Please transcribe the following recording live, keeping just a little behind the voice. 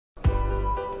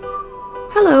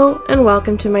Hello and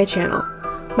welcome to my channel.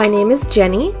 My name is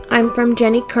Jenny. I'm from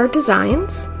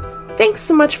Jenny-Carddesigns. Thanks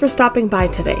so much for stopping by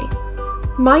today.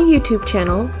 My YouTube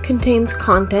channel contains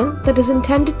content that is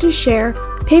intended to share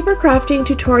paper crafting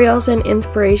tutorials and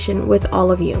inspiration with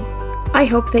all of you. I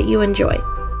hope that you enjoy.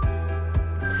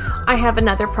 I have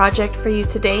another project for you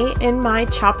today in my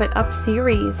Chop It Up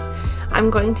series. I'm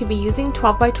going to be using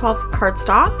 12x12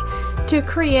 cardstock to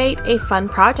create a fun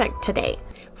project today.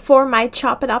 For my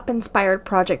Chop It Up inspired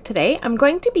project today, I'm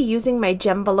going to be using my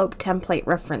Jen-Velope template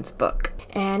reference book.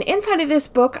 And inside of this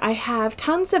book, I have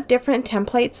tons of different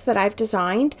templates that I've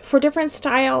designed for different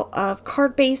style of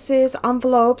card bases,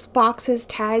 envelopes, boxes,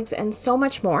 tags, and so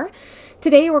much more.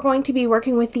 Today, we're going to be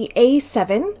working with the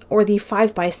A7 or the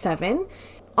 5x7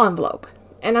 envelope.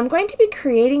 And I'm going to be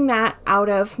creating that out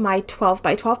of my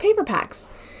 12x12 paper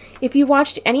packs. If you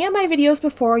watched any of my videos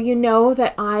before, you know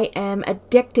that I am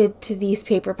addicted to these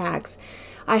paper packs.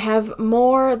 I have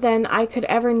more than I could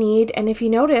ever need, and if you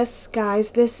notice,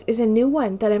 guys, this is a new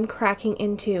one that I'm cracking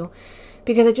into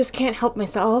because I just can't help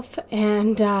myself.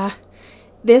 And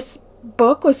this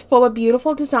book was full of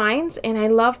beautiful designs, and I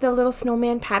love the little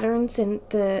snowman patterns and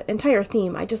the entire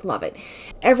theme. I just love it.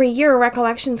 Every year,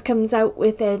 Recollections comes out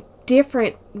with a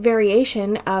different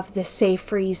variation of the Say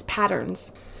Freeze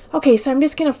patterns. Okay, so I'm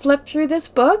just going to flip through this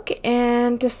book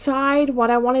and decide what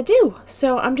I want to do.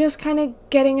 So I'm just kind of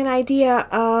getting an idea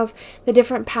of the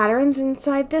different patterns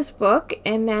inside this book.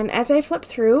 And then as I flip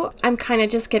through, I'm kind of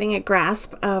just getting a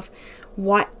grasp of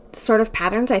what sort of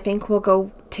patterns I think will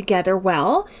go together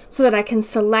well so that I can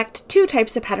select two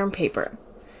types of pattern paper.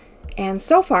 And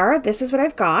so far, this is what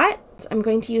I've got. I'm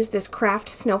going to use this craft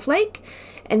snowflake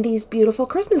and these beautiful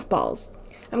Christmas balls.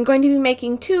 I'm going to be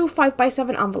making two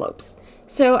 5x7 envelopes.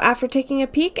 So after taking a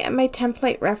peek at my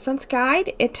template reference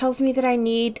guide, it tells me that I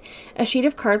need a sheet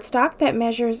of cardstock that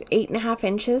measures 8.5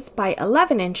 inches by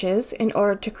 11 inches in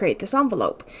order to create this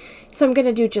envelope. So I'm going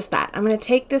to do just that. I'm going to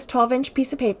take this 12-inch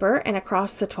piece of paper, and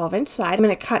across the 12-inch side, I'm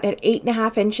going to cut at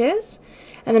 8.5 inches,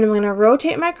 and then I'm going to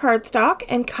rotate my cardstock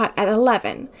and cut at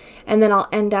 11. And then I'll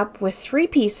end up with 3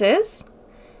 pieces.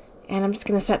 And I'm just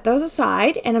going to set those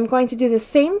aside, and I'm going to do the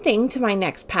same thing to my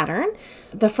next pattern.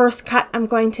 The first cut I'm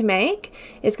going to make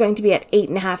is going to be at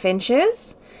 8.5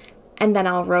 inches, and then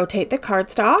I'll rotate the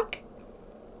cardstock,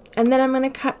 and then I'm going to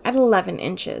cut at 11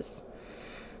 inches.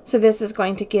 So this is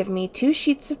going to give me 2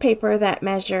 sheets of paper that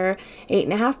measure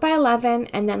 8.5 by 11,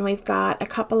 and then we've got a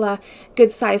couple of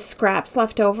good sized scraps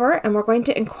left over, and we're going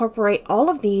to incorporate all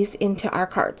of these into our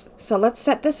cards. So let's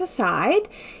set this aside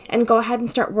and go ahead and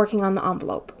start working on the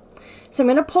envelope. So I'm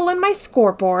going to pull in my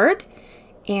scoreboard,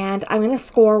 and I'm going to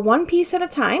score one piece at a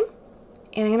time,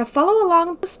 and I'm going to follow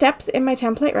along the steps in my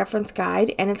template reference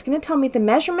guide, and it's going to tell me the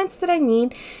measurements that I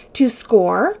need to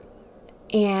score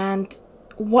and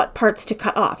what parts to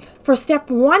cut off. For step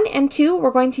 1 and 2,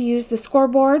 we're going to use the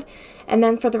scoreboard, and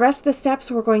then for the rest of the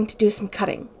steps, we're going to do some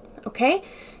cutting. Okay,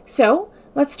 so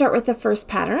let's start with the first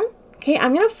pattern. Okay,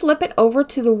 I'm going to flip it over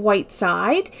to the white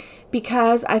side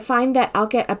because I find that I'll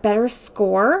get a better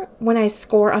score when I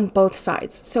score on both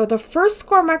sides. So the first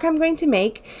score mark I'm going to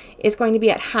make is going to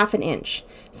be at 1/2 inch.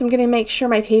 So I'm going to make sure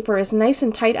my paper is nice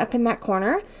and tight up in that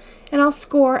corner, and I'll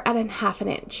score at 1/2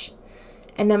 inch.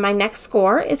 And then my next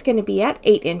score is going to be at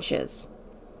 8 inches.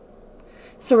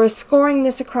 So we're scoring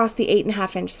this across the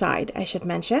 8.5 inch side, I should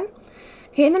mention.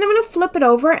 Okay, and then I'm going to flip it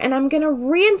over, and I'm going to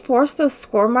reinforce those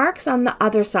score marks on the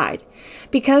other side.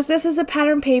 Because this is a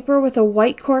pattern paper with a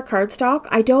white core cardstock,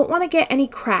 I don't want to get any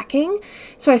cracking.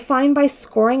 So I find by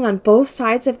scoring on both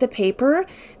sides of the paper,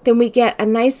 then we get a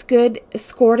nice good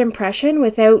scored impression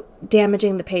without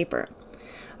damaging the paper.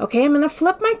 Okay, I'm going to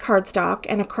flip my cardstock,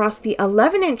 and across the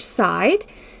 11-inch side,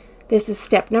 this is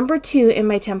step number 2 in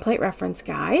my template reference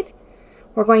guide,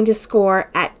 we're going to score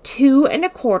at 2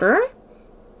 1/4.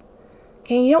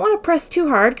 Okay, you don't want to press too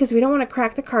hard because we don't want to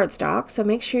crack the cardstock, so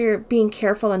make sure you're being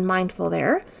careful and mindful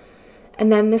there.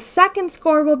 And then the second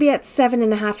score will be at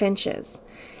 7.5 inches.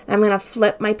 And I'm going to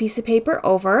flip my piece of paper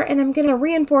over, and I'm going to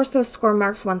reinforce those score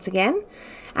marks once again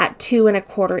at 2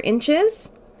 1/4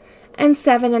 inches and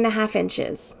 7.5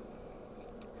 inches.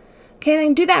 Okay, and I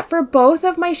can do that for both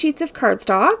of my sheets of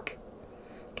cardstock.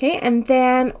 Okay, and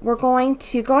then we're going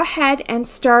to go ahead and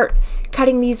start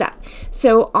cutting these up.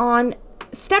 So on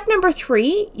step number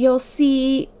 3, you'll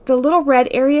see the little red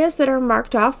areas that are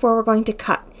marked off where we're going to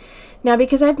cut. Now,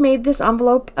 because I've made this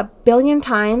envelope a billion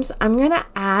times, I'm going to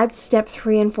add step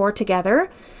 3 and 4 together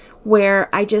where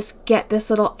I just get this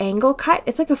little angle cut.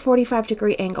 It's like a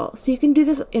 45-degree angle. So you can do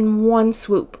this in one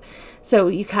swoop. So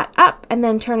you cut up and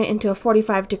then turn it into a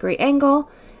 45-degree angle,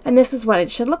 and this is what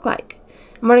it should look like.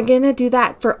 And we're going to do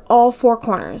that for all 4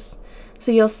 corners.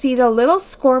 So you'll see the little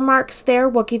score marks there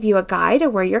will give you a guide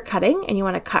of where you're cutting, and you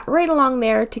want to cut right along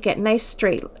there to get nice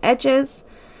straight edges.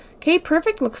 Okay,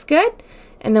 perfect, looks good.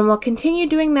 And then we'll continue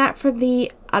doing that for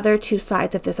the other 2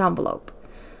 sides of this envelope.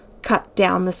 Cut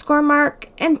down the score mark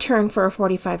and turn for a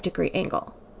 45-degree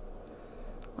angle.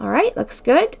 All right, looks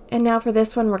good. And now for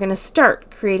this one, we're going to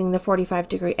start creating the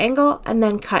 45-degree angle and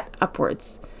then cut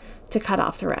upwards to cut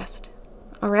off the rest.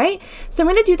 All right, so I'm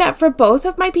going to do that for both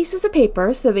of my pieces of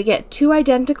paper so we get 2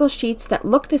 identical sheets that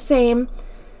look the same.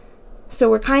 So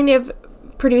we're kind of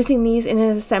producing these in an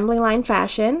assembly line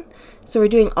fashion. So we're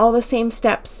doing all the same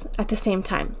steps at the same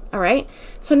time. All right,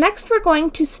 so next we're going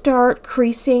to start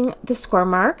creasing the score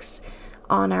marks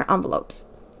on our envelopes.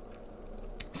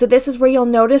 So this is where you'll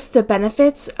notice the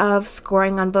benefits of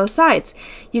scoring on both sides.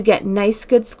 You get nice,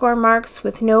 good score marks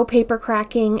with no paper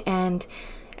cracking, and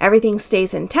everything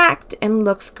stays intact and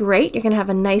looks great. You're going to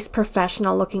have a nice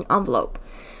professional looking envelope.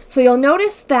 So you'll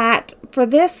notice that for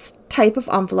this type of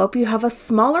envelope, you have a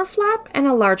smaller flap and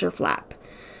a larger flap.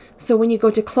 So when you go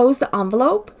to close the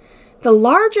envelope, the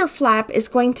larger flap is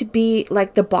going to be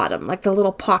like the bottom, like the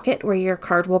little pocket where your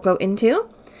card will go into.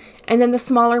 And then the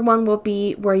smaller one will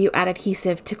be where you add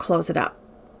adhesive to close it up.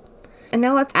 And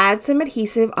now let's add some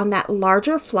adhesive on that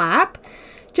larger flap,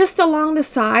 just along the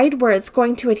side where it's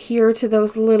going to adhere to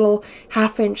those little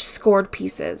 1/2-inch scored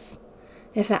pieces,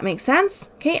 if that makes sense.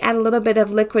 Okay, add a little bit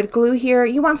of liquid glue here.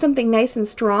 You want something nice and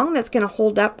strong that's going to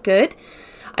hold up good.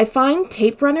 I find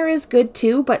tape runner is good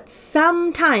too, but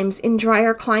sometimes in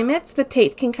drier climates, the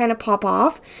tape can kind of pop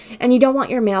off and you don't want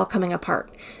your mail coming apart.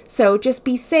 So just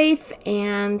be safe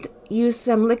and use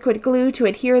some liquid glue to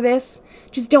adhere this.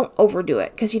 Just don't overdo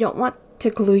it because you don't want to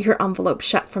glue your envelope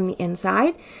shut from the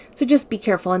inside. So just be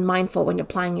careful and mindful when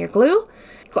applying your glue.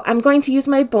 I'm going to use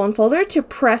my bone folder to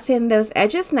press in those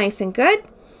edges nice and good.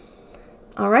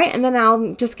 All right, and then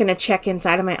I'm just going to check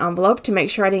inside of my envelope to make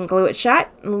sure I didn't glue it shut.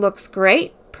 It looks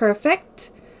great.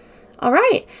 Perfect. All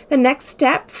right, the next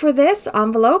step for this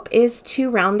envelope is to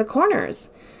round the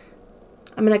corners.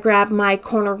 I'm going to grab my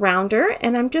corner rounder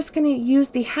and I'm just going to use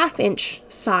the 1/2-inch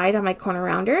side on my corner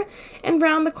rounder and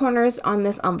round the corners on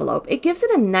this envelope. It gives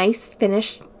it a nice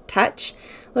finished touch,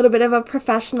 a little bit of a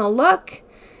professional look,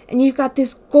 and you've got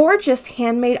this gorgeous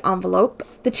handmade envelope.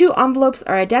 The 2 envelopes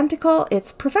are identical.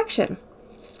 It's perfection.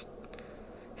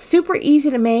 Super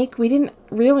easy to make. We didn't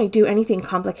really do anything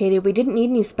complicated. We didn't need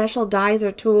any special dies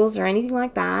or tools or anything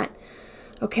like that.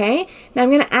 Okay, now I'm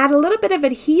going to add a little bit of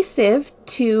adhesive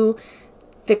to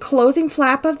the closing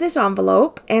flap of this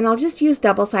envelope, and I'll just use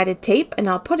double-sided tape and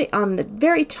I'll put it on the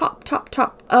very top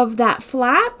of that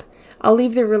flap. I'll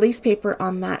leave the release paper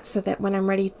on that so that when I'm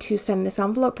ready to send this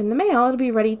envelope in the mail, it'll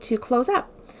be ready to close up.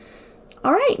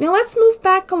 All right, now let's move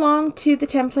back along to the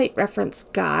template reference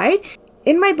guide.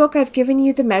 In my book, I've given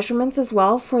you the measurements as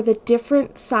well for the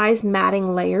different size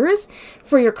matting layers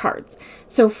for your cards.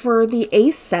 So for the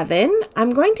A7, I'm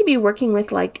going to be working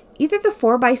with like either the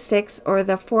 4x6 or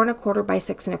the 4 1/4 by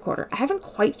 6 1/4. I haven't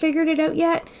quite figured it out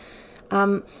yet.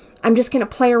 I'm just going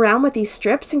to play around with these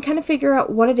strips and kind of figure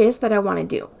out what it is that I want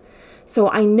to do. So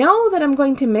I know that I'm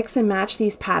going to mix and match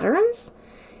these patterns.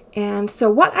 And so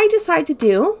what I decide to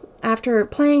do after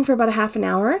playing for about a 1/2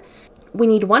 hour, we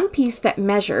need one piece that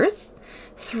measures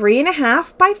 3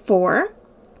 1/2 by 4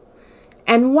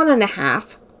 and 1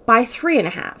 1/2 by 3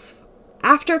 1/2.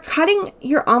 After cutting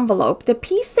your envelope, the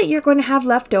piece that you're going to have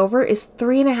left over is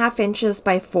 3 1/2 inches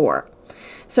by 4.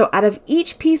 So out of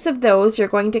each piece of those, you're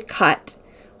going to cut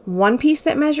one piece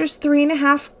that measures 3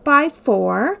 1/2 by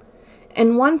 4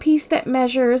 and one piece that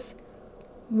measures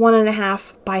 1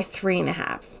 1/2 by 3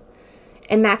 1/2.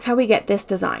 And that's how we get this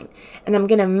design. And I'm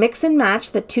going to mix and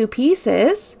match the 2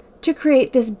 pieces to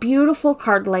create this beautiful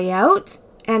card layout.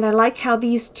 And I like how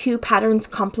these 2 patterns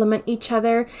complement each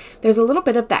other. There's a little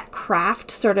bit of that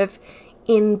craft sort of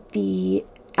in the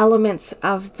elements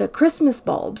of the Christmas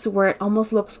bulbs where it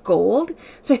almost looks gold.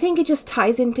 So I think it just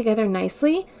ties in together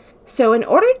nicely. So in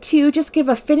order to just give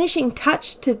a finishing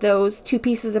touch to those 2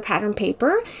 pieces of pattern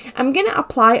paper, I'm going to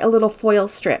apply a little foil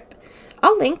strip.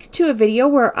 I'll link to a video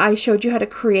where I showed you how to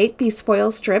create these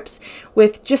foil strips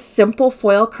with just simple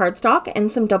foil cardstock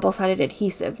and some double-sided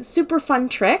adhesive. Super fun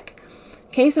trick.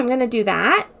 Okay, so I'm going to do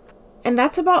that. And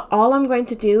that's about all I'm going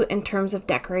to do in terms of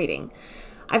decorating.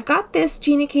 I've got this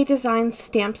jennycarddesigns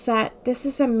stamp set. This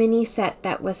is a mini set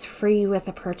that was free with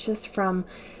a purchase from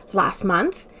last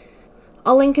month.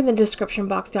 I'll link in the description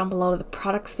box down below the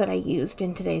products that I used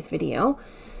in today's video.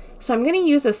 So I'm going to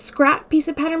use a scrap piece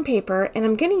of pattern paper, and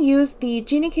I'm going to use the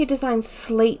jennycarddesigns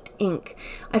slate ink.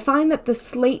 I find that the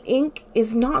slate ink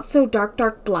is not so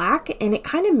dark black, and it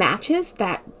kind of matches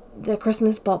the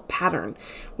Christmas bulb pattern,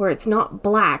 where it's not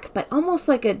black, but almost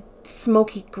like a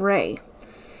smoky gray.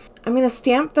 I'm going to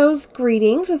stamp those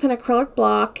greetings with an acrylic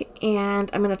block, and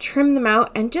I'm going to trim them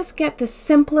out and just get the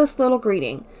simplest little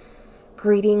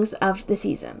greetings of the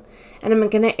season. And I'm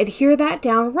going to adhere that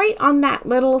down right on that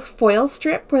little foil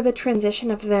strip where the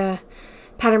transition of the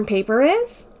pattern paper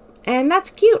is. And that's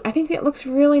cute. I think it looks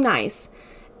really nice.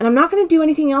 And I'm not going to do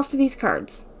anything else to these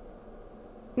cards.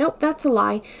 Nope, that's a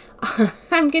lie.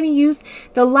 I'm going to use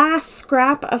the last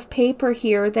scrap of paper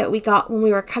here that we got when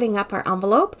we were cutting up our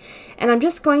envelope. And I'm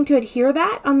just going to adhere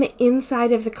that on the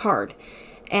inside of the card.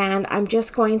 And I'm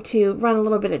just going to run a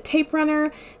little bit of tape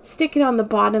runner, stick it on the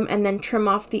bottom, and then trim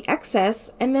off the excess.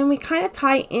 And then we kind of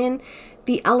tie in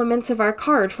the elements of our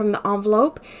card from the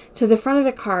envelope to the front of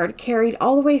the card, carried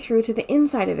all the way through to the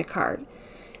inside of the card.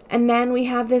 And then we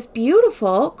have this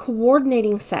beautiful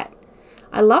coordinating set.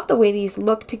 I love the way these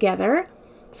look together.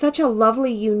 Such a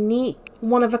lovely, unique,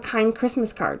 one-of-a-kind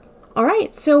Christmas card. All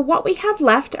right, so what we have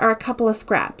left are a couple of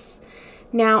scraps.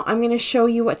 Now I'm going to show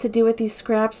you what to do with these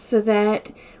scraps so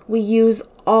that we use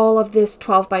all of this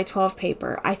 12 by 12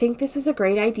 paper. I think this is a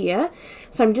great idea.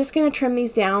 So I'm just going to trim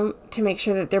these down to make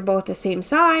sure that they're both the same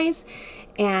size.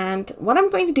 And what I'm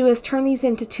going to do is turn these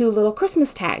into 2 little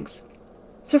Christmas tags.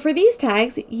 So for these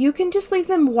tags, you can just leave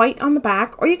them white on the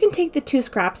back, or you can take the 2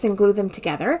 scraps and glue them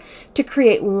together to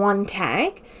create 1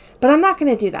 tag. But I'm not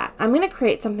going to do that. I'm going to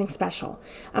create something special.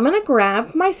 I'm going to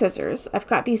grab my scissors. I've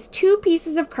got these 2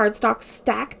 pieces of cardstock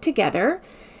stacked together,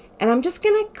 and I'm just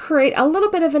going to create a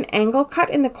little bit of an angle cut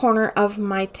in the corner of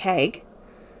my tag.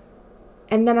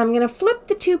 And then I'm going to flip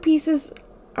the 2 pieces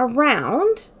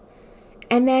around,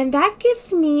 and then that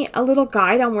gives me a little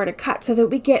guide on where to cut so that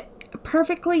we get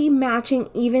perfectly matching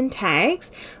even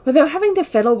tags without having to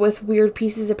fiddle with weird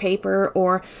pieces of paper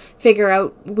or figure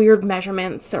out weird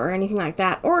measurements or anything like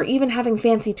that, or even having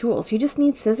fancy tools. You just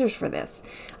need scissors for this.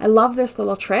 I love this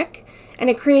little trick, and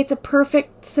it creates a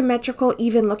perfect symmetrical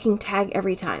even looking tag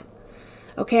every time.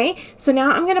 Okay, so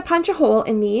now I'm going to punch a hole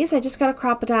in these. I just got a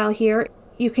crocodile here.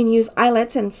 You can use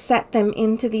eyelets and set them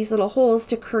into these little holes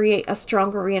to create a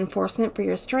stronger reinforcement for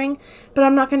your string, but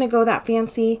I'm not going to go that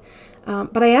fancy.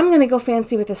 But I am going to go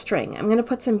fancy with a string. I'm going to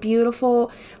put some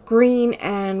beautiful green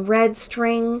and red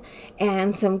string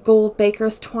and some gold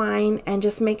baker's twine and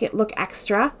just make it look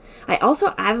extra. I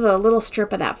also added a little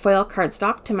strip of that foil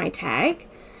cardstock to my tag.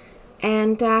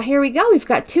 And here we go. We've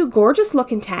got 2 gorgeous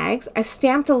looking tags. I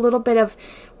stamped a little bit of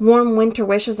warm winter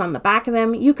wishes on the back of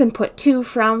them. You can put to,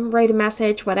 from, write a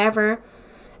message, whatever.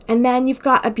 And then you've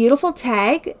got a beautiful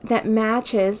tag that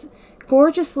matches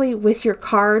gorgeously with your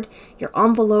card, your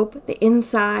envelope, the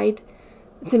inside.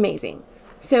 It's amazing.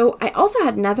 So I also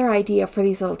had another idea for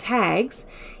these little tags.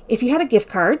 If you had a gift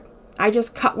card, I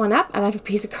just cut one up and I have a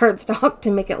piece of cardstock to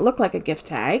make it look like a gift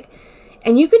tag.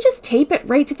 And you could just tape it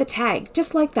right to the tag,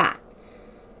 just like that.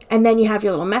 And then you have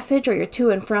your little message or your to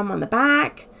and from on the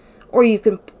back, or you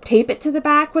can tape it to the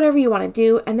back, whatever you want to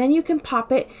do, and then you can pop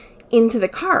it into the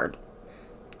card.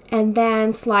 And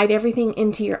then slide everything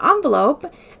into your envelope,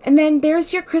 and then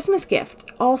there's your Christmas gift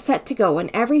all set to go, and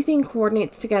everything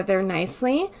coordinates together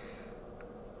nicely.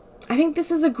 I think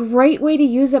this is a great way to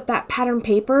use up that pattern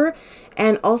paper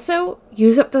and also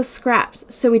use up those scraps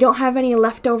so we don't have any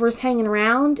leftovers hanging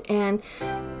around, and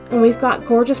we've got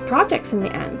gorgeous projects in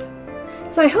the end.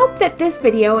 So I hope that this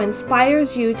video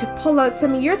inspires you to pull out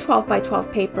some of your 12 by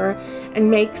 12 paper and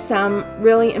make some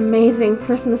really amazing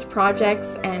Christmas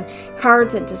projects and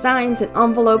cards and designs and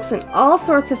envelopes and all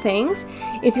sorts of things.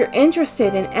 If you're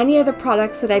interested in any of the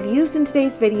products that I've used in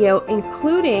today's video,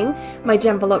 including my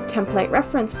Jen-Velope template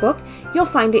reference book, you'll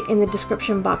find it in the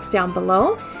description box down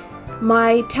below.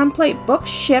 My template book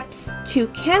ships to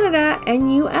Canada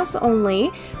and US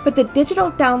only, but the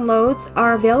digital downloads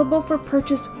are available for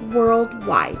purchase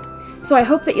worldwide. So I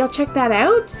hope that you'll check that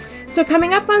out. So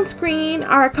coming up on screen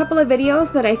are a couple of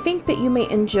videos that I think that you may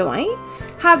enjoy.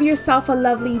 Have yourself a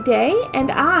lovely day, and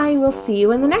I will see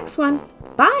you in the next one.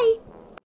 Bye!